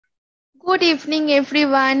Good evening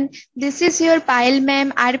everyone, this is your Payel ma'am.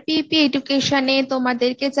 আরপিপি এডুকেশনে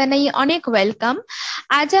তোমাদেরকে জানাই অনেক ওয়েলকাম।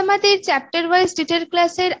 আজ আমাদের চ্যাপ্টার ওয়াইজ ডিটেল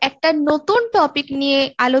ক্লাসের একটা নতুন টপিক নিয়ে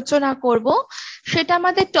আলোচনা করব। সেটা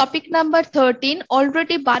আমাদের টপিক নাম্বার 13।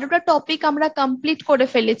 অলরেডি 12টা টপিক আমরা কমপ্লিট করে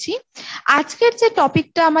ফেলেছি। আজকের যে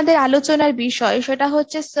টপিকটা আমাদের আলোচনার বিষয় সেটা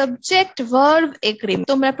হচ্ছে সাবজেক্ট ভার্ব এগ্রিমেন্ট।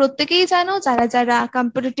 তোমরা প্রত্যেকেই জানো, যারা যারা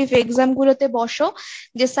কম্পিটিটিভ এক্সাম গুলোতে বসো,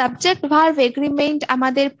 যে সাবজেক্ট ভার্ব এগ্রিমেন্ট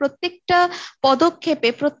আমাদের প্রত্যেকটা পদক্ষেপে,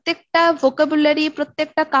 প্রত্যেকটা ভোকাবুলারি,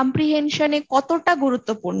 প্রত্যেকটা কম্প্রিহেনশনে কতটা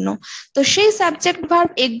গুরুত্বপূর্ণ। তো সেই সাবজেক্ট ভার্ব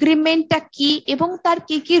এগ্রিমেন্টটা কি এবং তার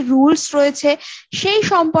কি কি রুলস রয়েছে সেই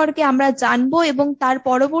সম্পর্কে আমরা জানবো, এবং তার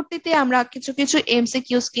পরবর্তীতে আমরা কিছু কিছু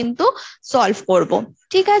এমসিকিউস কিন্তু সলভ করব।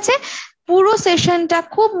 ঠিক আছে, পুরো সেশনটা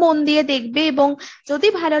খুব মন দিয়ে দেখবে, এবং যদি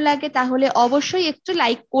ভালো লাগে তাহলে অবশ্যই একটু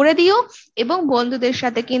লাইক করে দিও এবং বন্ধুদের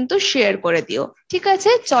সাথে কিন্তু শেয়ার করে দিও। ঠিক আছে,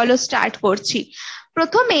 চলো স্টার্ট করছি।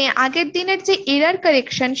 প্রথমে আগের দিনের যে এরার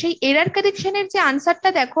কারেকশন, সেই এরার কারেকশনের যে আনসারটা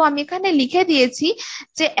দেখো, আমি এখানে লিখে দিয়েছি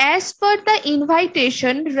যে as per the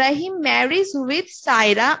invitation Rahim marriage with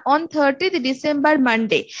Saira on 30th December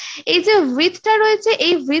Monday. এই যে উইথটা রয়েছে,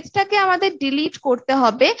 এই উইথটাকে আমাদের ডিলিট করতে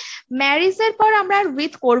হবে। ম্যারিজের পর আমরা আর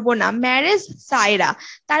উইথ করব না, ম্যারেজ সাইরা।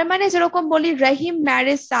 তার মানে যেরকম বলি রহিম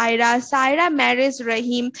ম্যারেজ সাইরা, সাইরা ম্যারেজ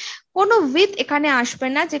রহিম, কোনো উইথ এখানে আসবে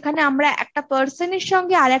না, যেখানে আমরা একটা পার্সনের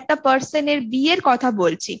সঙ্গে আর একটা পার্সনের বিয়ের কথা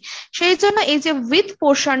বলছি। সেই জন্য এই যে উইথ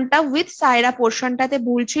পোর্শনটা, উইথ সাইরা পোর্শনটাতে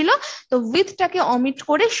ভুল ছিল, তো উইথটাকে অমিট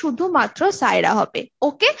করে শুধুমাত্র সাইরা হবে।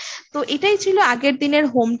 ওকে, তো এটাই ছিল আগের দিনের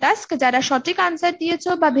হোম টাস্ক। যারা সঠিক আনসার দিয়েছো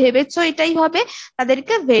বা ভেবেছো এটাই হবে,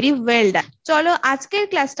 তাদেরকে ভেরি ওয়েল ডান। চলো আজকের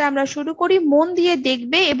ক্লাসটা আমরা শুরু করি। মন দিয়ে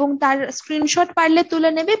দেখবে এবং তার স্ক্রিনশট পারলে তুলে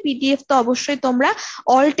নেবে। পিডিএফ তো অবশ্যই তোমরা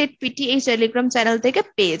অল টেট পিটি এই টেলিগ্রাম চ্যানেল থেকে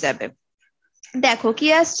পেয়ে যাবে। দেখো কি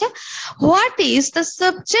আসছে, what is the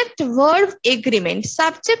subject verb agreement.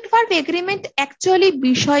 Subject verb agreement actually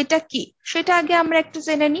বিষয়টা কি সেটা আগে আমরা একটু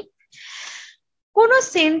জেনে নিই। কোন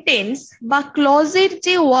সেন্টেন্স বা ক্লজের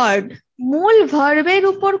যে ওয়ার্ড মূল ভার্বের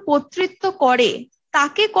উপর কর্তৃত্ব করে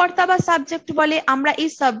তাকে কর্তা বা সাবজেক্ট বলে। আমরা এই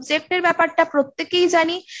সাবজেক্টের ব্যাপারটা প্রত্যেকেই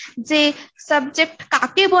জানি যে সাবজেক্ট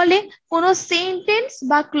কাকে বলে। কোন সেন্টেন্স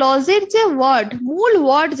বা ক্লজের যে ওয়ার্ড, মূল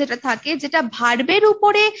ওয়ার্ড যেটা থাকে, যেটা ভার্বের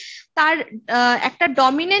উপরে তার একটা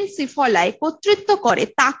ডমিনেন্সি ফলায়, কর্তৃত্ব করে,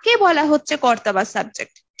 তাকে বলা হচ্ছে কর্তা বা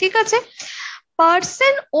সাবজেক্ট। ঠিক আছে,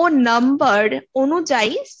 পার্সন ও নাম্বার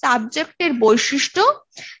অনুযায়ী সাবজেক্টের বৈশিষ্ট্য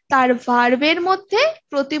তার ভার্বের মধ্যে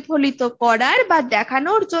প্রতিফলিত করার বা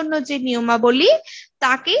দেখানোর জন্য যে নিয়মাবলী,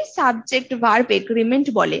 তাকেই সাবজেক্ট ভার্ব এগ্রিমেন্ট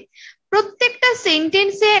বলে। প্রত্যেকটা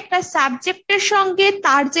সেন্টেন্সে একটা সাবজেক্টের সঙ্গে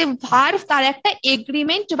তার যে ভার্ব, তার একটা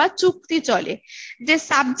এগ্রিমেন্ট বা চুক্তি চলে, যে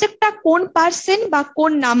সাবজেক্টটা কোন পার্সন বা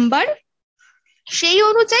কোন নাম্বার, সেই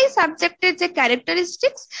অনুযায়ী সাবজেক্টের যে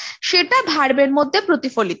ক্যারেক্টারিস্টিক্স সেটা ভার্বের মধ্যে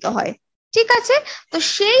প্রতিফলিত হয়। ঠিক আছে, তো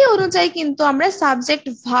সেই অনুযায়ী কিন্তু আমরা সাবজেক্ট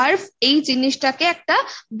ভার্ব এই জিনিসটাকে একটা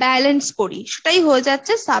ব্যালেন্স করি, সেটাই হয়ে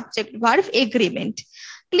যাচ্ছে সাবজেক্ট ভার্ব এগ্রিমেন্ট।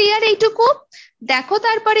 ক্লিয়ার এইটুকু? দেখো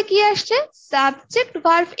তারপরে কি আসছে, সাবজেক্ট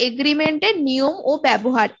ভার্ব এগ্রিমেন্টের নিয়ম ও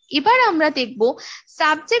ব্যবহার। এবার আমরা দেখব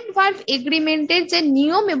সাবজেক্ট ভার্ব এগ্রিমেন্টের যে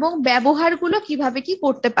নিয়ম এবং ব্যবহারগুলো কিভাবে কি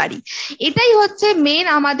করতে পারি। এটাই হচ্ছে মেন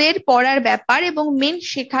আমাদের পড়ার ব্যাপার এবং মেন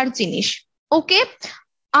শেখার জিনিস। ওকে,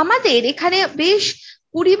 আমাদের এখানে বেশ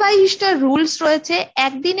 20-22টা রুলস রয়েছে।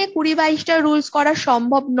 একদিনে 20-22টা রুলস করা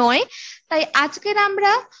সম্ভব নয়, তাই আজকের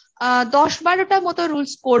আমরা 10-12টা মতো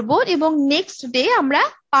রুলস করব, এবং নেক্সট ডে আমরা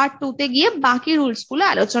পার্ট 2 তে গিয়ে বাকি রুলস গুলো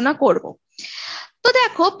আলোচনা করব। তো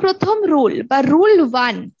দেখো, প্রথম রুল বা রুল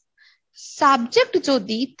 1, সাবজেক্ট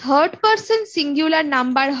যদি থার্ড পারসন সিঙ্গুলার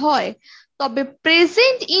নাম্বার হয় তবে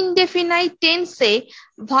প্রেজেন্ট ইনডেফিনাইট টেন্সে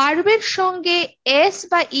ভার্বের সঙ্গে এস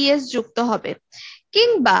বা ইএস যুক্ত হবে,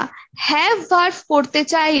 কিংবা হ্যাভ ভার্ব করতে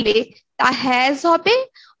চাইলে তা হ্যাজ হবে,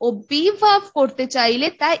 ও বি ভার্ব করতে চাইলে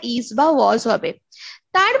তা ইজ বা ওয়াজ হবে।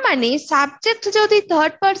 তার মানে সাবজেক্ট যদি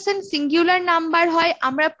থার্ড পারসন সিঙ্গুলার নাম্বার হয়,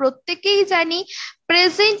 আমরা প্রত্যেকেই জানি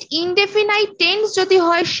প্রেজেন্ট ইনডেফিনাইট টেন্স যদি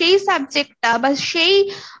হয় সেই সাবজেক্টটা বা সেই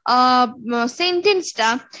সেন্টেন্সটা,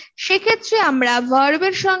 সেক্ষেত্রে আমরা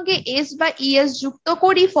ভার্বের সঙ্গে এস বা ইএস যুক্ত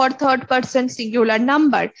করি for third person singular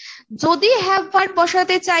number. যদি হ্যাভ ভার্ব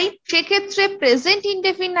বসাতে চাই সেক্ষেত্রে প্রেজেন্ট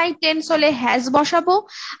ইনডেফিনাইট টেন্স হলে হ্যাজ বসাবো,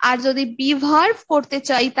 আর যদি বি ভার্ব করতে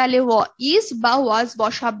চাই তাহলে ইজ বা ওয়াজ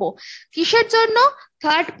বসাবো। কিসের জন্য?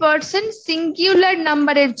 থার্ড পারসন সিঙ্গুলার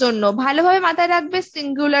নাম্বারের জন্য। ভালোভাবে মাথায় রাখবে,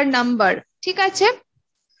 সিঙ্গুলার নাম্বার। ঠিক আছে,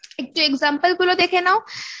 একটু এক্সাম্পল গুলো দেখে নাও।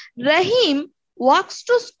 রহিম walks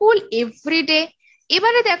to school every day.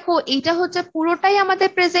 এবারে দেখো এটা হচ্ছে পুরোটাই আমাদের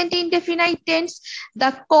present indefinite tense. The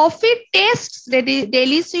coffee tastes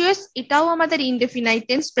delicious, এটাও আমাদের ইনডেফিনাইট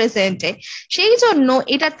টেন্স প্রেজেন্টে, সেই জন্য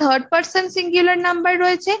এটা থার্ড পারসন সিঙ্গুলার নাম্বার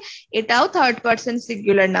রয়েছে, এটাও থার্ড পারসন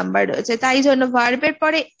সিঙ্গুলার নাম্বার রয়েছে, তাই জন্য ভার্বের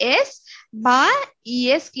পরে এস বা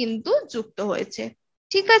ইএস কিন্তু যুক্ত হয়েছে।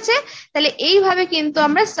 ঠিক আছে, তাহলে এইভাবে কিন্তু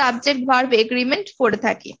আমরা সাবজেক্ট ভার্ব এগ্রিমেন্ট করে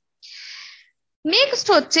থাকি। নেক্সট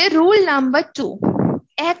হচ্ছে রুল নাম্বার 2,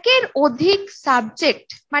 একের অধিক সাবজেক্ট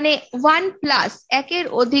মানে 1+, একের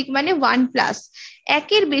অধিক মানে 1+,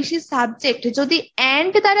 একের বেশি সাবজেক্ট যদি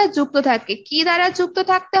এন্ড দ্বারা যুক্ত থাকে, কি দ্বারা যুক্ত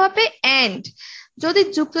থাকতে হবে? এন্ড যদি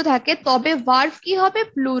যুক্ত থাকে তবে ভার্ব কি হবে?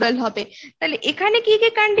 প্লুরাল হবে। তাহলে এখানে কি কি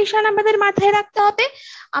কন্ডিশন আমাদের মাথায় রাখতে হবে?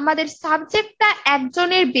 আমাদের সাবজেক্টটা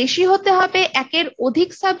একজনের বেশি হতে হবে, একের অধিক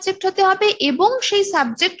সাবজেক্ট হতে হবে, এবং সেই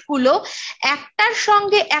সাবজেক্ট গুলো একটার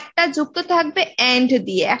সঙ্গে একটা যুক্ত থাকবে এন্ড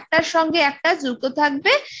দিয়ে, একটার সঙ্গে একটা যুক্ত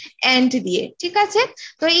থাকবে এন্ড দিয়ে। ঠিক আছে,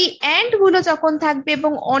 তো এই এন্ড গুলো যখন থাকবে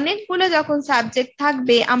এবং অনেকগুলো যখন সাবজেক্ট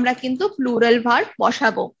থাকবে আমরা কিন্তু প্লুরাল ভার্ব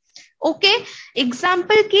বসাবো। ওকে,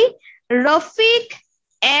 এক্সাম্পল কি? Rafiq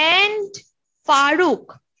and Farooq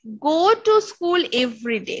go to school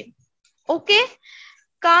every day. Okay,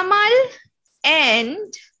 Kamal and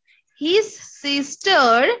his sister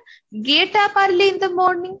get up early in the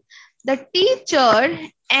morning. The teacher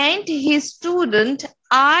and his student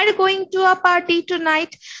are going to a party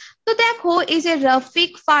tonight. তো দেখো এই যে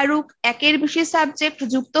রফিক ফারুক একের বেশি subject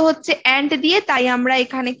যুক্ত হচ্ছে and দিয়ে, তাই আমরা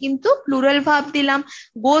এখানে কিন্তু প্লুরাল ভার্ব দিলাম,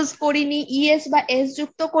 গোজ করিনি, ইএস বা এস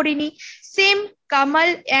যুক্ত করিনি। Same Kamal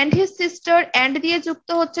and his sister and দিয়ে যুক্ত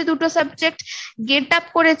হচ্ছে দুটো সাবজেক্ট, গেট আপ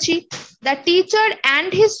করেছি। The teacher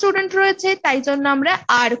and his student রয়েছে, তাই জন্য আমরা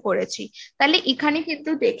আর করেছি। তাহলে এখানে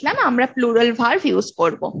কিন্তু দেখলাম আমরা প্লুরাল ভার্ব ইউজ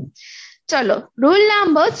করব। চলো রুল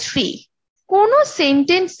নাম্বার 3, কোন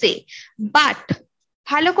সেন্টেন্সে বাট,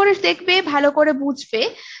 ভালো করে দেখবে, ভালো করে বুঝবে,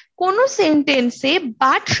 কোন সেন্টেন্সে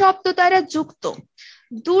বাট শব্দ দ্বারা যুক্ত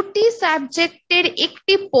দুটি সাবজেক্টের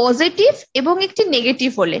একটি পজিটিভ এবং একটি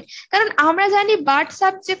নেগেটিভ হলে, কারণ আমরা জানি বাট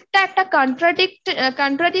সাবজেক্টটা একটা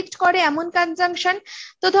কন্ট্রাডিক্ট করে এমন কনজাংশন।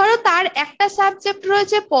 তো ধরো তার একটা সাবজেক্ট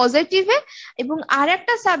রয়েছে পজিটিভে এবং আর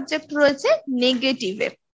একটা সাবজেক্ট রয়েছে নেগেটিভে,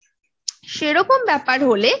 সেরকম ব্যাপার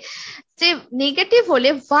হলে যে নেগেটিভ হলে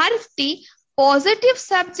ভার্বটি পজিটিভ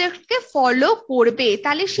সাবজেক্টকে ফলো করবে,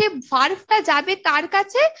 তাহলে সে ভার্বটা যাবে কার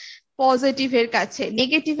কাছে? পজিটিভের কাছে,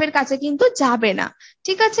 নেগেটিভের কাছে কিন্তু যাবে না।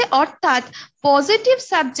 ঠিক আছে, অর্থাৎ পজিটিভ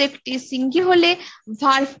সাবজেক্টটি সিঙ্গি হলে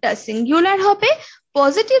ভার্বটা সিঙ্গুলার হবে,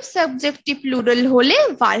 পজিটিভ সাবজেক্টটি প্লুরাল হলে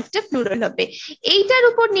ভার্বটা প্লুরাল হবে। এইটার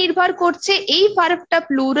উপর নির্ভর করছে এই ভার্বটা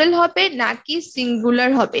প্লুরাল হবে নাকি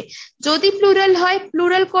সিঙ্গুলার হবে। যদি প্লুরাল হয়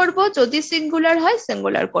প্লুরাল করব, যদি সিঙ্গুলার হয়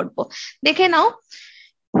সিঙ্গুলার করব। দেখে নাও,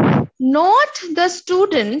 not the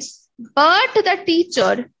students but the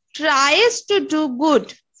teacher tries to do good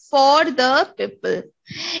for the people.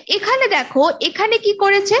 এখানে দেখো এখানে কি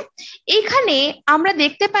করেছে, এখানে আমরা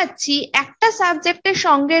দেখতে পাচ্ছি একটা সাবজেক্টের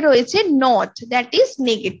সঙ্গে রয়েছে নট, দ্যাট ইজ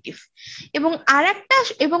নেগেটিভ, এবং আরেকটা,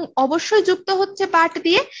 এবং অবশ্যই যুক্ত হচ্ছে বাট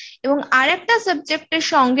দিয়ে, এবং আরেকটা সাবজেক্টের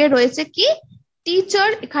সঙ্গে রয়েছে কি? টিচার।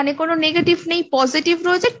 এখানে কোনো নেগেটিভ নেই, পজিটিভ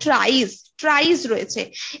রয়েছে, ট্রাইজ রয়েছে।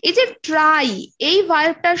 এই যে ট্রাই এই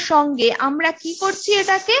ভার্বটার সঙ্গে আমরা কি করছি?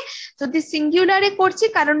 এটাকে যদি সিঙ্গুলারে করছি,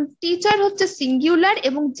 কারণ টিচার হচ্ছে সিঙ্গুলার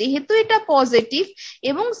এবং যেহেতু এটা পজিটিভ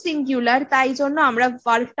এবং সিঙ্গুলার, তাই জন্য আমরা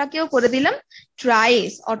ভার্বটাকেও করে দিলাম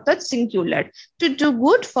ট্রাইজ, অর্থাৎ singular, to do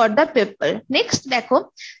good for the people. Next দেখো,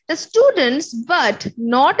 the students but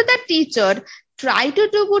not the teacher try to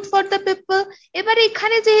do good for the people. এবার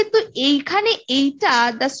এখানে যেহেতু এইখানে এইটা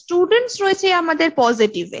দ্য স্টুডেন্টস রয়েছে আমাদের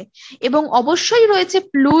পজিটিভে এবং অবশ্যই রয়েছে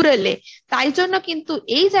প্লুরালে, তাই জন্য কিন্তু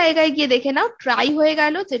এই জায়গায় গিয়ে দেখে নাও ট্রাই হয়ে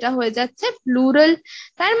গেল, যেটা হয়ে যাচ্ছে প্লুরাল।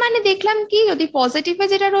 তার মানে দেখলাম কি, যদি পজিটিভে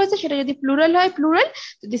যেটা রয়েছে সেটা যদি প্লুরাল হয় প্লুরাল,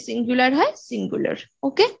 যদি সিঙ্গুলার হয় সিঙ্গুলার।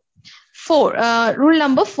 ওকে, রুল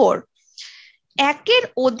নাম্বার 4, একের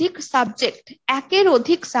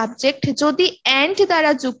অধিক সাবজেক্ট যদি এন্ড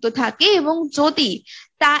দ্বারা যুক্ত থাকে এবং যদি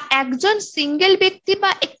তা একজন সিঙ্গেল ব্যক্তি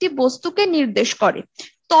বা একটি বস্তুকে নির্দেশ করে,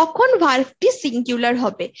 তখন ভার্বটি সিঙ্গুলার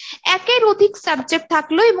হবে। একের অধিক সাবজেক্ট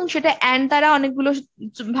থাকলো এবং সেটা এন্ড দ্বারা অনেকগুলো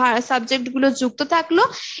সাবজেক্ট গুলো যুক্ত থাকলো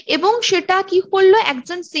এবং সেটা কি করলো?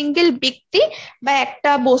 একজন সিঙ্গেল ব্যক্তি বা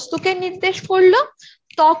একটা বস্তুকে নির্দেশ করলো,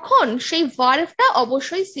 তখন সেই ভার্বটা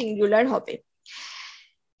অবশ্যই সিঙ্গুলার হবে।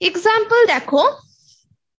 এক্সাম্পল দেখো,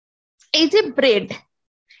 এই যে ব্রেড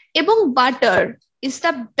এবং butter is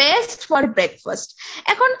the best for breakfast.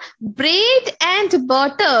 এখন ব্রেড এন্ড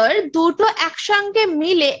বাটার দুটো একসঙ্গে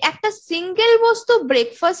মিলে একটা সিঙ্গেল বস্তু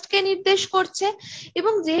ব্রেকফাস্ট কে নির্দেশ করছে,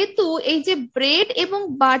 এবং যেহেতু এই যে ব্রেড এবং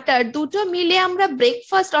বাটার দুটো মিলে আমরা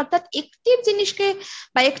ব্রেকফাস্ট অর্থাৎ একটি জিনিসকে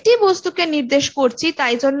বা একটি বস্তুকে নির্দেশ করছি,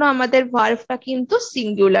 তাই জন্য আমাদের ভার্বটা কিন্তু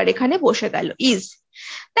সিঙ্গুলার এখানে বসে গেল, ইজ।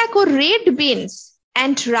 দেখো রেড বিনস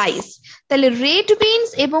এন্ড রাইস, তাহলে রেড বিনস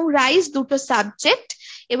এবং রাইস দুটো সাবজেক্ট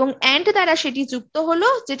এবং এন্ড দ্বারা সেটি যুক্ত হলো,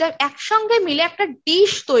 যেটা একসঙ্গে মিলে একটা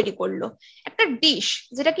ডিশ তৈরি করলো, একটা ডিশ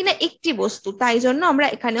যেটা কিনা একটি বস্তু, তাই জন্য আমরা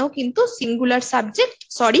এখানেও কিন্তু সিঙ্গুলার সাবজেক্ট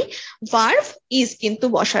ভার্ব ইজ কিন্তু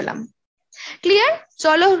বসালাম। ক্লিয়ার?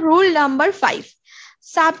 চলো রুল নাম্বার 5,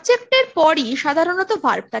 সাবজেক্টের পরই সাধারণত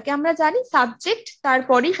ভার্ব থাকে। আমরা জানি সাবজেক্ট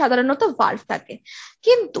তারপরই সাধারণত ভার্ব থাকে,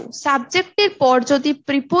 কিন্তু সাবজেক্টের পর যদি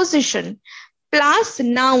প্রিপোজিশন প্লাস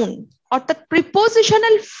নাউন অর্থাৎ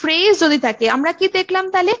প্রিপোজিশনাল ফ্রেজ যদি থাকে, আমরা কি দেখলাম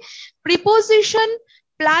তাহলে প্রিপোজিশন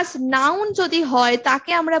প্লাস নাউন যদি হয়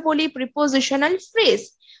তাকে আমরা বলি প্রিপোজিশনাল ফ্রেজ।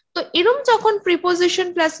 তো এরকম যখন প্রিপোজিশন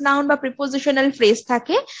প্লাস নাউন বা প্রিপোজিশনাল ফ্রেজ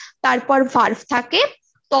থাকে তারপর ভার্ব থাকে,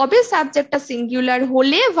 তবে সাবজেক্টটা সিঙ্গুলার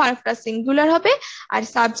হলে ভার্বটা সিঙ্গুলার হবে, আর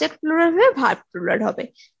সাবজেক্ট প্লুরাল হলে ভার্ব প্লুরাল হবে।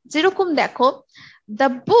 যেরকম দেখো দ্য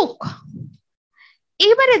বুক,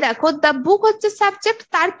 এবারে দেখো দ্য বুক হচ্ছে সাবজেক্ট,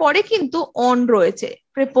 তারপরে কিন্তু অন রয়েছে,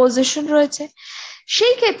 প্রিপোজিশন রয়েছে,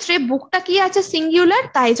 সেই ক্ষেত্রে বুকটা কি আছে সিঙ্গুলার,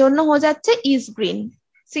 তাই জন্য হয়ে যাচ্ছে ইজ গ্রিন,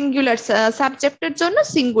 সিঙ্গুলার সাবজেক্টের জন্য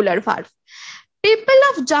singular verb. People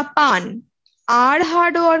of Japan R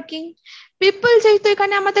hard working, people যেহেতু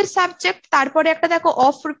এখানে আমাদের সাবজেক্ট, তারপরে একটা দেখো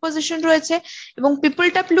অফ প্রিপোজিশন রয়েছে এবং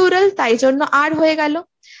পিপলটা প্লুরাল, তাই জন্য আর হয়ে গেল।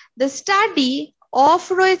 দ্য স্টাডি অফ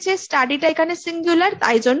রয়েছে, স্টাডিটা এখানে সিঙ্গুলার,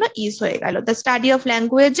 তাই জন্য ইজ হয়ে গেল। The study of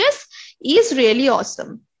languages is really Assam.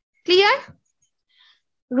 Clear?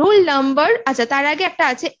 Rule number, আচ্ছা তার আগে একটা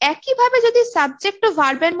আছে, একইভাবে যদি সাবজেক্ট ও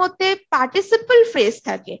ভার্বের মধ্যে পার্টিসিপল ফ্রেজ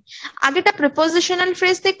থাকে, আগেটা প্রিপোজিশনাল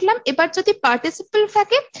ফ্রেজ দেখলাম, এবার যদি পার্টিসিপল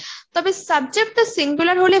থাকে তবে সাবজেক্টটা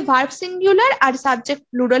সিঙ্গুলার হলে ভার্ব সিঙ্গুলার, আর সাবজেক্ট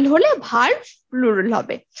প্লুরাল হলে ভার্ব প্লুরাল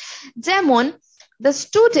হবে। যেমন the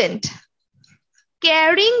student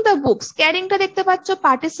carrying the books, ক্যারিংটা দেখতে পাচ্ছ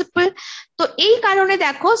পার্টিসিপল, তো এই কারণে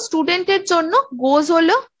দেখো স্টুডেন্টের জন্য গোজ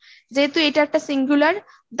হলো, যেহেতু এটা একটা সিঙ্গুলার।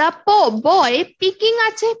 দ্য বয় পিকিং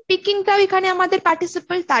আছে, পিকিংটাও এখানে আমাদের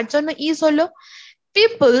পার্টিসিপল, তার জন্য ইজ হলো।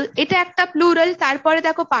 পিপল এটা একটা প্লুরাল, তারপরে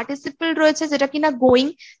দেখো পার্টিসিপল রয়েছে যেটা কিনা গোয়িং,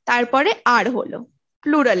 তারপরে আর হলো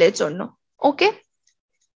প্লুরালের জন্য। ওকে।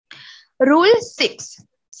 রুল 6,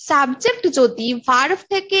 সাবজেক্ট যদি ভার্ব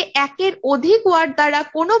থেকে একের অধিক ওয়ার্ড দ্বারা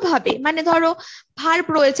কোনোভাবে, মানে ধরো ভার্ব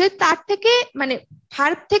রয়েছে তার থেকে, মানে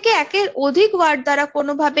ভার্ব থেকে একের অধিক ওয়ার্ড দ্বারা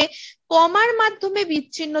কোনোভাবে কমার মাধ্যমে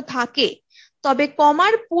বিচ্ছিন্ন থাকে, তবে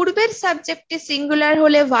কমার পূর্বের সাবজেক্টটি সিঙ্গুলার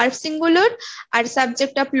হলে ভার্ব সিঙ্গুলার, আর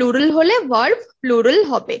সাবজেক্টটা প্লুরাল হলে ভার্ব প্লুরাল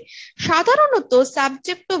হবে। সাধারণত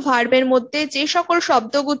সাবজেক্ট ও ভার্বের মধ্যে যে সকল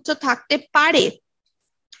শব্দগুচ্ছ থাকতে পারে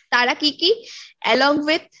তারা কি কি? along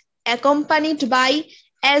with, accompanied by,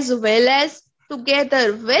 as well as, together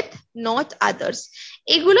with, not others,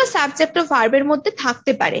 এগুলো সাবজেক্ট ও ভার্বের মধ্যে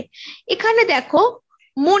থাকতে পারে। এখানে দেখো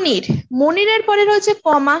মনির, মনিরের পরে রয়েছে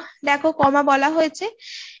কমা, দেখো কমা বলা হয়েছে।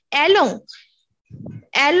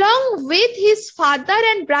 along with his father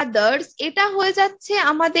and brothers, এটা হয়ে যাচ্ছে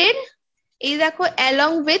আমাদের, এই দেখো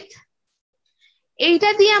along with, এইটা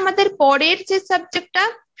দিয়ে আমাদের পরের যে সাবজেক্টটা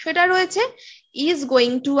সেটা রয়েছে is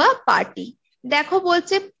going to a party। দেখো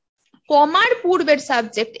বলছে কমার পূর্বের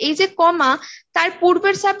সাবজেক্ট, এই যে কমা তার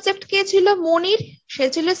পূর্বের সাবজেক্ট কে ছিল? মনির, সে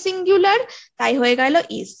ছিল সিঙ্গুলার, তাই হয়ে গেল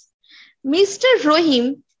ইজ। মিস্টার রহিম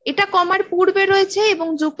এটা কমার পূর্বে রয়েছে এবং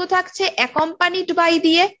যুক্ত থাকছে অ্যাকম্পানিড বাই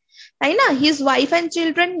দিয়ে, তাই না? His wife and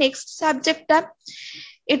children next সাবজেক্টটা,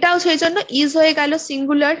 এটাও সেই জন্য ইজ হয়ে গেল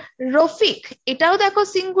সিঙ্গুলার। রফিক এটাও দেখো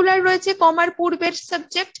সিঙ্গুলার রয়েছে, কমার পূর্বের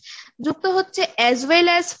সাবজেক্ট যুক্ত হচ্ছে অ্যাজ ওয়েল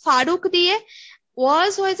অ্যাজ ফারুক দিয়ে,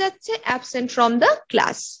 ওয়াজ হয়ে যাচ্ছে অ্যাবসেন্ট ফ্রম দ্য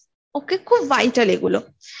ক্লাস। ওকে, খুব ভাইটাল এগুলো।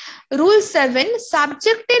 রুল 7,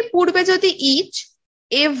 সাবজেক্টের পূর্বে যদি ইচ,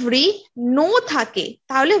 এভরি, নো থাকে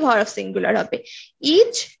তাহলে ভার্ব সিঙ্গুলার হবে,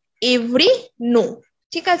 ইচ, এভরি, নো।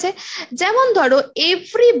 ঠিক আছে, যেমন ধরো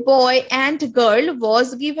every boy and girl was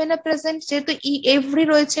given a present, যেহেতু এভরি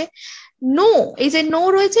রয়েছে, নো, এই যে নো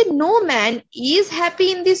রয়েছে, no man is happy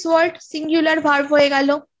in this world, singular verb হয়ে গেল।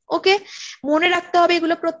 ওকে, মনে রাখতে হবে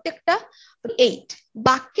এগুলো প্রত্যেকটা। 8,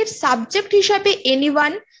 বাক্যের সাবজেক্ট হিসাবে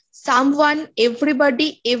anyone, someone, everybody,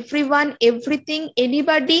 everyone, everything,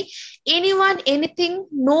 anybody, anyone, anything,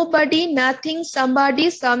 nobody, nothing, somebody,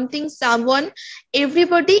 something, someone,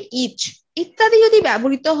 everybody, each ইত্যাদি যদি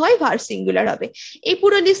ব্যবহৃত হয় ভার্ব সিঙ্গুলার হবে। এই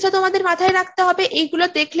পুরো লিস্টটা তোমাদের মাথায় রাখতে হবে, এইগুলো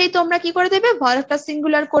দেখলেই তোমরা কি করে দেবে? ভার্বটা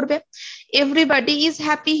সিঙ্গুলার করবে। Everybody is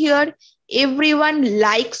happy here, everyone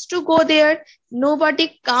likes to go there, nobody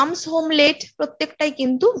comes home late, প্রত্যেকটাই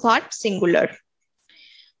কিন্তু ভার্ব সিঙ্গুলার।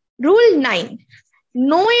 রুল 9,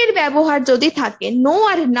 নো এর ব্যবহার যদি থাকে, নো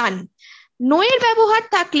আর নান, নো এর ব্যবহার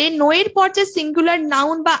থাকলে, নো এর পর যে সিঙ্গুলার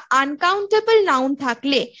নাউন বা আনকাউন্টেবল নাউন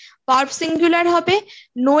থাকলে ভার্ব সিঙ্গুলার হবে,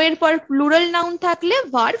 নো এর পর প্লুরাল নাউন থাকলে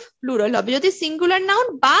ভার্ব প্লুরাল হবে। যদি সিঙ্গুলার নাউন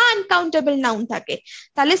বা আনকাউন্টেবল নাউন থাকে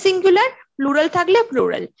তাহলে সিঙ্গুলার, প্লুরাল থাকলে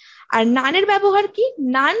প্লুরাল। আর নানের ব্যবহার কি?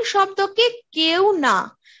 নান শব্দকে কেউ না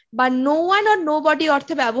বা নো ওয়ান আর নোবডি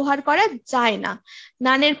অর্থে ব্যবহার করা যায় না।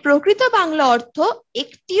 নানের প্রকৃত বাংলা অর্থ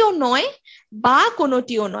একটিও নয় বা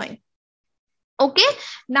কোনোটিও নয়। ওকে,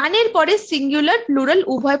 নানের পরে সিঙ্গুলার প্লুরাল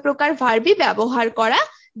উভয় প্রকার ভার্বই ব্যবহার করা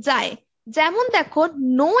যায়। যেমন দেখো,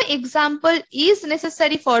 no example is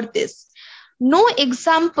necessary for this, no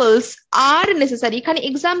examples R necessary, এখানে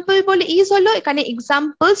এক্সাম্পল বলে ইজ হলো, এখানে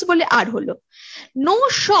এক্সাম্পলস বলে আর হলো। নো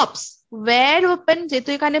শপস ওয়্যার ওপেন, যেহেতু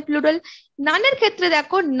এখানে প্লুরাল। নানের ক্ষেত্রে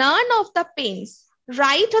দেখো, none of the pens,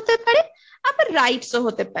 right হতে পারে আবার রাইটসও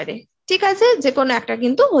হতে পারে, ঠিক আছে, যে কোনো একটা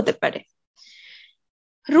কিন্তু হতে পারে।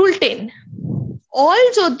 রুল 10, অল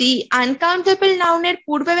যদি আনকাউন্টেবল নাউনের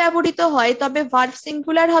পূর্বে ব্যবহৃত হয় তবে ভার্ব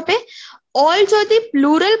সিঙ্গুলার হবে, অল যদি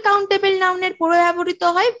প্লুরাল কাউন্টেবল নাউনের পূর্বে ব্যবহৃত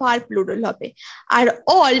হয় ভার্ব প্লুরাল হবে। আর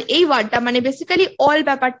অল এই ওয়ার্ডটা মানে বেসিক্যালি অল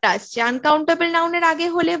ব্যাপারটা আসছে, আনকাউন্টেবল নাউনের আগে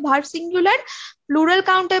হলে ভার্ব সিঙ্গুলার, প্লুরাল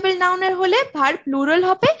কাউন্টেবল নাউনের হলে ভার্ব প্লুরাল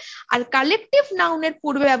হবে, আর কালেকটিভ নাউনের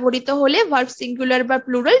পূর্বে ব্যবহৃত হলে ভার্ব সিঙ্গুলার বা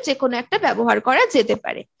প্লুরাল যে কোনো একটা ব্যবহার করা যেতে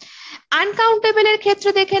পারে। আনকাউন্টেবল এর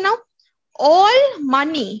ক্ষেত্রে দেখে নাও, all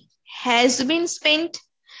money has been spent,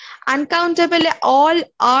 uncountable all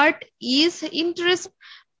art is interest,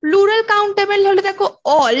 plural countable হলে দেখো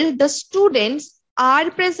all the students are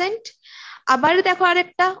present, আবার দেখো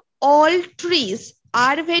আরেকটা all trees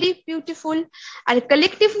are very beautiful। R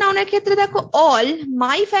collective নাউনের ক্ষেত্রে দেখো all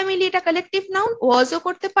my family, এটা কালেকটিভ নাউন, wasও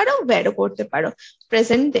করতে পারো were করতে পারো,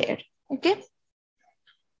 present there। ওকে,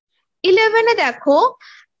 11 এ দেখো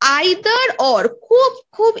আইদার অর, খুব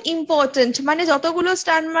খুব ইম্পর্টেন্ট, মানে যতগুলো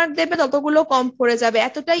স্টার মার্ক দেবে ততগুলো কম পড়ে যাবে,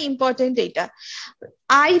 এতটাই ইম্পর্টেন্ট এইটা।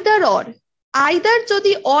 আইদার অর, আইদার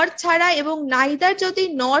যদি অর ছাড়া এবং নাইদার যদি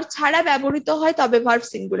নর ছাড়া ব্যবহৃত হয় তবে ভার্ব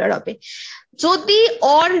সিঙ্গুলার হবে। যদি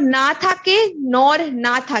অর না থাকে, নর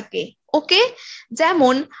না থাকে, ওকে,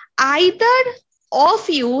 যেমন either of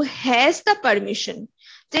you has the permission,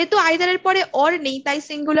 যেহেতু আইদারের পরে অর নেই তাই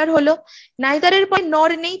সিঙ্গুলার হলো, নাইদারের পরে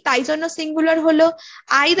নর নেই তাই জন্য সিঙ্গুলার হলো,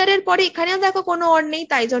 আইদারের পরে এখানেও দেখো কোনো অর নেই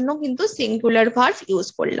তাই জন্য কিন্তু সিঙ্গুলার ভার্ব ইউজ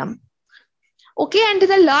করলাম। ওকে, এন্ড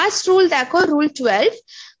দ্য লাস্ট রুল দেখো, রুল 12,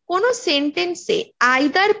 কোন সেন্টেন্সে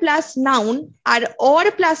either plus noun R or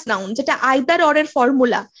plus noun, যেটা আইদার অর এর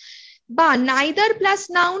ফর্মুলা, বা নাইদার প্লাস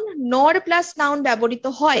নাউন নর প্লাস নাউন ব্যবহৃত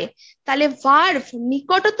হয় তাহলে ভার্ব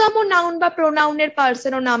নিকটতম নাউন বা প্রোনাউনের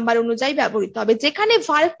পার্সন ও নাম্বার অনুযায়ী ব্যবহৃত হবে। যেখানে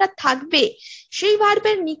ভার্বটা থাকবে সেই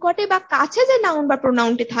ভার্বের নিকটে বা কাছে যে নাউন বা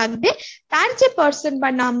প্রোনাউনটি থাকবে তার যে পার্সন বা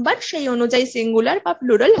নাম্বার সেই অনুযায়ী সিঙ্গুলার বা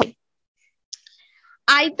প্লুরাল হয়।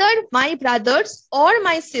 either my brothers or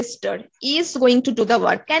my sister is going to do the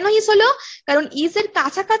work, কেন ইজ হলো? কারণ ইজ এর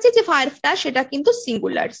কাছাকাছি যে ভার্বটা সেটা কিন্তু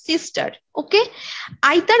singular, sister. Okay,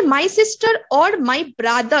 either my sister or my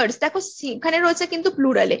brothers, দেখো এখানে রয়েছে কিন্তু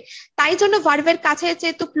প্লুরালে, তাই জন্য ভার্বের কাছে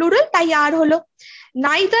যেহেতু প্লুরাল তাই আর হলো।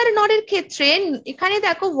 নাইদার নরের ক্ষেত্রে এখানে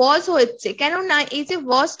দেখো ওয়াজ হয়েছে, কেন না এই যে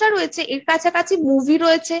ওয়াজটা রয়েছে এর কাছাকাছি মুভি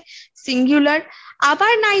রয়েছে, সিঙ্গুলার।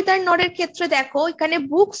 আবার নাইদার নরের ক্ষেত্রে দেখো এখানে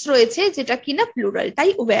বুকস রয়েছে যেটা কিনা প্লুরাল, তাই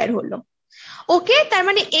ওয়্যার হলো। ওকে, তার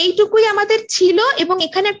মানে এইটুকুই আমাদের ছিল। এবং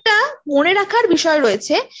এখানে একটা মনে রাখার বিষয়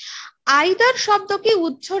রয়েছে, আইদার শব্দকে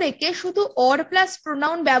উচ্চ রেখে শুধু অর প্লাস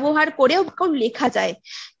প্রোনাউন ব্যবহার করেও লেখা যায়,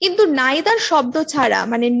 কিন্তু নাইদার শব্দ ছাড়া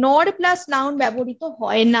মানে নর প্লাস নাউন ব্যবহৃত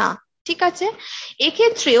হয় না, ঠিক আছে।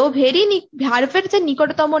 এক্ষেত্রেও ভার্বের যে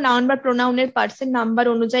নিকটতম নাউন বা প্রোনাউনের পার্সন নাম্বার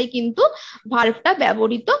অনুযায়ী কিন্তু ভার্বটা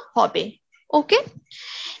ব্যবহৃত হবে। ওকে,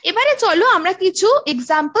 এবারে চলো আমরা কিছু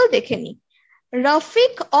এক্সাম্পল দেখে নিই।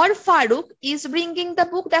 Rafiq or Faruk is bringing the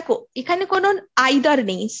book, দেখো এখানে কোনো আইদার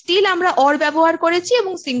নেই, স্টিল আমরা অর ব্যবহার করেছি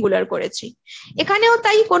এবং সিঙ্গুলার করেছি। এখানেও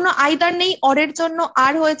তাই কোনো আইদার নেই, অরের জন্য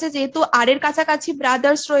আর হয়েছে, যেহেতু আর এর কাছাকাছি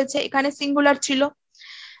ব্রাদার্স রয়েছে, এখানে সিঙ্গুলার ছিল,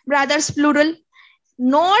 ব্রাদার্স প্লুরাল।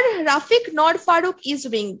 নর রাফিক নর ফারুক ইজ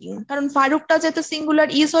ব্রিঙ্গিং, কারণ ফারুকটা যেহেতু সিঙ্গুলার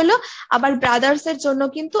ইজ হলো, আবার ব্রাদার্স এর জন্য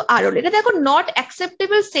কিন্তু আর হলো। এটা দেখো নট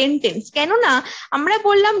অ্যাকসেপ্টেবল সেন্টেন্স, কেননা আমরা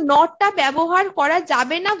বললাম নটটা ব্যবহার করা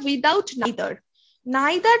যাবে না উইদাউট নাইদার,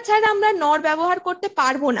 নাইদার ছাড়া আমরা নর ব্যবহার করতে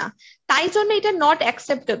পারবো না, তাই জন্য এটা নট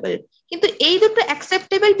অ্যাকসেপ্টেবল। কিন্তু এই দুটো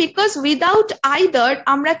অ্যাকসেপ্টেবল বিকজ উইদাউট আইদার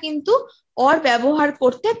আমরা কিন্তু অর ব্যবহার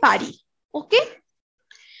করতে পারি। ওকে,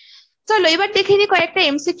 চলো এবার দেখে নি কয়েকটা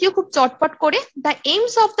এমসিকিউ খুব চটপট করে। The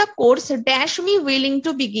aims of the course dash me willing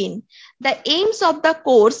to begin. The aims of the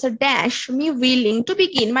course dash me willing to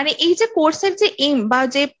begin, মানে এই যে কোর্সের যে এইম বা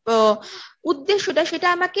যে উদ্দেশ্যটা, সেটা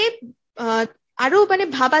আমাকে আহ, আরো মানে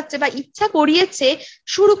ভাবাচ্ছে বা ইচ্ছা করিয়েছে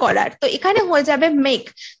শুরু করার। তো এখানে হয়ে যাবে মেক।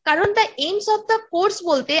 কারণ the aims of the course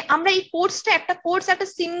বলতে আমরা এই কোর্সটা, একটা কোর্স একটা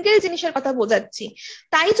সিঙ্গেল জিনিসের কথা বোঝাচ্ছি,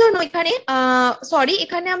 তাই জন্য এখানে সরি,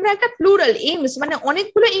 এখানে আমরা একটা প্লুরাল এইমস মানে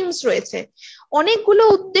অনেকগুলো এইমস রয়েছে, অনেকগুলো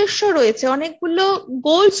উদ্দেশ্য রয়েছে, অনেকগুলো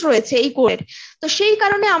গোলস রয়েছে এই কোর্সের। তো সেই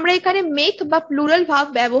কারণে আমরা এখানে মেক বা প্লুরাল ভাব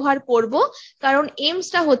ব্যবহার করব, কারণ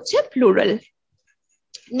এইমসটা হচ্ছে প্লুরাল।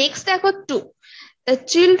 নেক্সট দেখো 2, the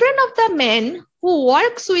children of the man who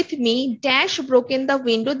works with me dash broken the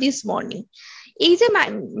window this morning. এই যে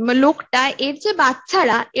লোকটা, এর যে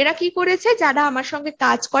বাচ্চারা, এরা কি করেছে, যারা আমার সঙ্গে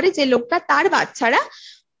কাজ করে, যে লোকটা তার বাচ্চারা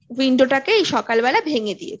উইন্ডোটাকে এই সকালবেলা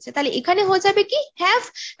ভেঙে দিয়েছে। তাহলে এখানে হয়ে যাবে কি হ্যাভ,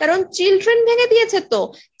 কারণ চিলড্রেন ভেঙে দিয়েছে, তো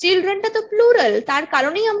চিলড্রেনটা তো প্লুরাল, তার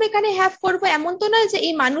কারণেই আমরা এখানে হ্যাভ করব। এমন তো নয় যে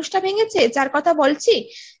এই মানুষটা ভেঙেছে, যার কথা বলছি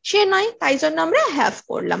সে নয়, তাই জন্য আমরা হ্যাভ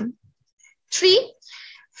করলাম। 3,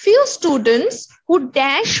 few students who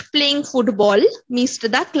dash playing football missed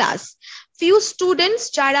the class. few students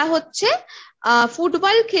যারা হচ্ছে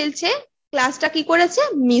ফুটবল খেলছে, ক্লাসটা কি করেছে,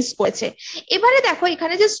 মিস করেছে। এবারে দেখো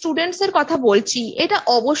এখানে যে স্টুডেন্টস এর কথা বলছি, এটা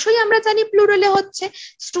অবশ্যই আমরা জানি প্লুরালে হচ্ছে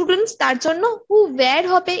স্টুডেন্টস, তার জন্য হু ওয়্যার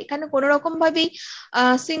হবে। এখানে কোনো রকম ভাবেই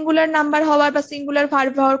সিঙ্গুলার নাম্বার হওয়ার বা সিঙ্গুলার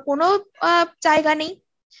ভার্ব হওয়ার কোনো জায়গা নেই।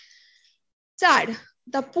 4,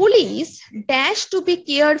 the police dash to be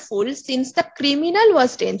careful since the criminal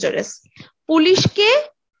was dangerous. পুলিশকে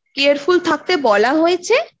কেয়ারফুল থাকতে বলা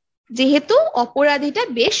হয়েছে যেহেতু অপরাধীটা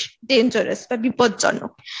বেশ ডেঞ্জারাস বা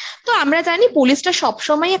বিপজ্জনক। তো আমরা জানি পুলিশটা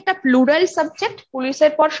সবসময় একটা প্লুরাল সাবজেক্ট,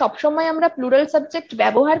 পুলিশের পর সবসময় আমরা প্লুরাল সাবজেক্ট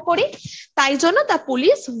ব্যবহার করি, তাই জন্য দ্য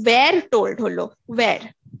পুলিশ ওয়্যার টোল্ড হলো wire.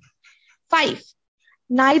 5,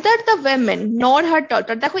 neither the women nor her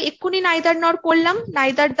daughter, দেখো এক্ষুনি neither nor করলাম,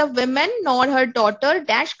 neither the women nor her daughter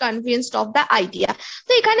dash convinced of the idea।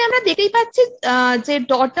 তো এখানে আমরা দেখতেই পাচ্ছি যে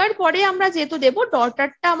ডটার পরে আমরা যেহেতু দেব,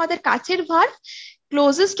 ডটারটা আমাদের কাছের ভার্ব,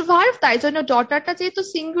 ক্লোজেস্ট ভার্ব, তাই জন্য ডটারটা যেহেতু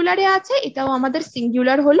সিঙ্গুলারে আছে, এটাও আমাদের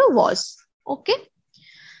সিঙ্গুলার হলো was। Okay.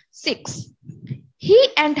 6, he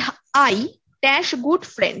and I dash good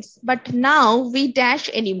friends but now we dash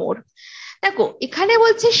anymore। দেখো এখানে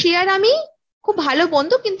বলছে সে আর আমি খুব ভালো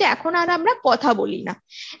বন্ধু, কিন্তু এখন আর আমরা কথা বলি না।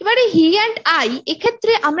 এবারে হি অ্যান্ড আই,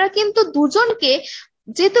 এক্ষেত্রে আমরা কিন্তু দুজনকে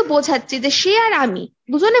যেহেতু বোঝাচ্ছি যে সে আর আমি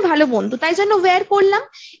দুজনে ভালো বন্ধু, তাই জন্য ওয়্যার করলাম।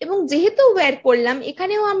 এবং যেহেতু ওয়্যার করলাম,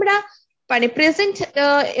 এখানেও আমরা মানে present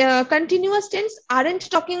continuous tense aren't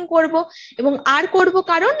talking করব, এবং আর করব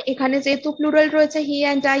কারণ এখানে যেহেতু প্লুরাল রয়েছে হি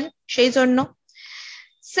অ্যান্ড আই, সেই জন্য।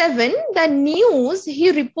 7, the news he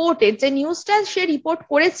reported, যে নিউজটা সে রিপোর্ট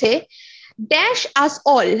করেছে, ড্যাশ আস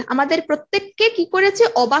অল, আমাদের প্রত্যেককে কি করেছে,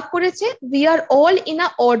 অবাক করেছে। We are all in a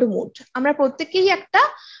odd mood, আমরা প্রত্যেকেই একটা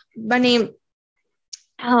মানে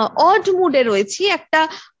অড মুডে রয়েছি, একটা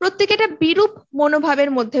প্রত্যেকে একটা বিরূপ মনোভাবের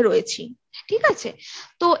মধ্যে রয়েছি, ঠিক আছে।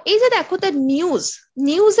 তো এই যে দেখো দ্য নিউজ,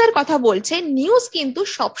 নিউজের কথা বলছে, নিউজ কিন্তু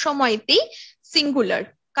সব সময়তেই সিঙ্গুলার,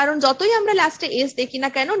 কারণ যতই আমরা লাস্টে এস দেখি না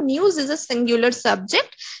কেন, news is a singular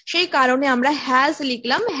subject, সেই কারণে আমরা হ্যাজ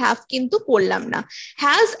লিখলাম, হ্যাভ কিন্তু করলাম না।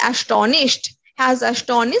 Has astonished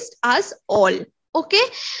us all. ওকে।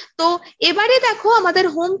 তো এবারে দেখো আমাদের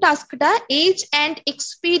home টাস্কটা, age and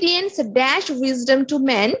experience dash wisdom to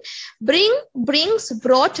man brings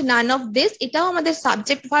ব্রট none of this, এটাও আমাদের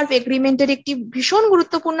সাবজেক্ট ভার্ব এগ্রিমেন্টের একটি ভীষণ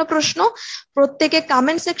গুরুত্বপূর্ণ প্রশ্ন। প্রত্যেকে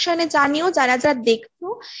কমেন্ট সেকশনে জানিও যারা যারা দেখছো,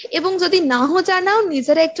 এবং যদি নাও জানাও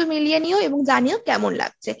নিজেরা একটু মিলিয়ে নিও এবং জানিও কেমন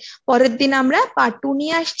লাগছে। পরের দিন আমরা পার্ট 2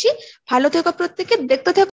 নিয়ে আসছি। ভালো থেকো প্রত্যেকে, দেখতে থেকো।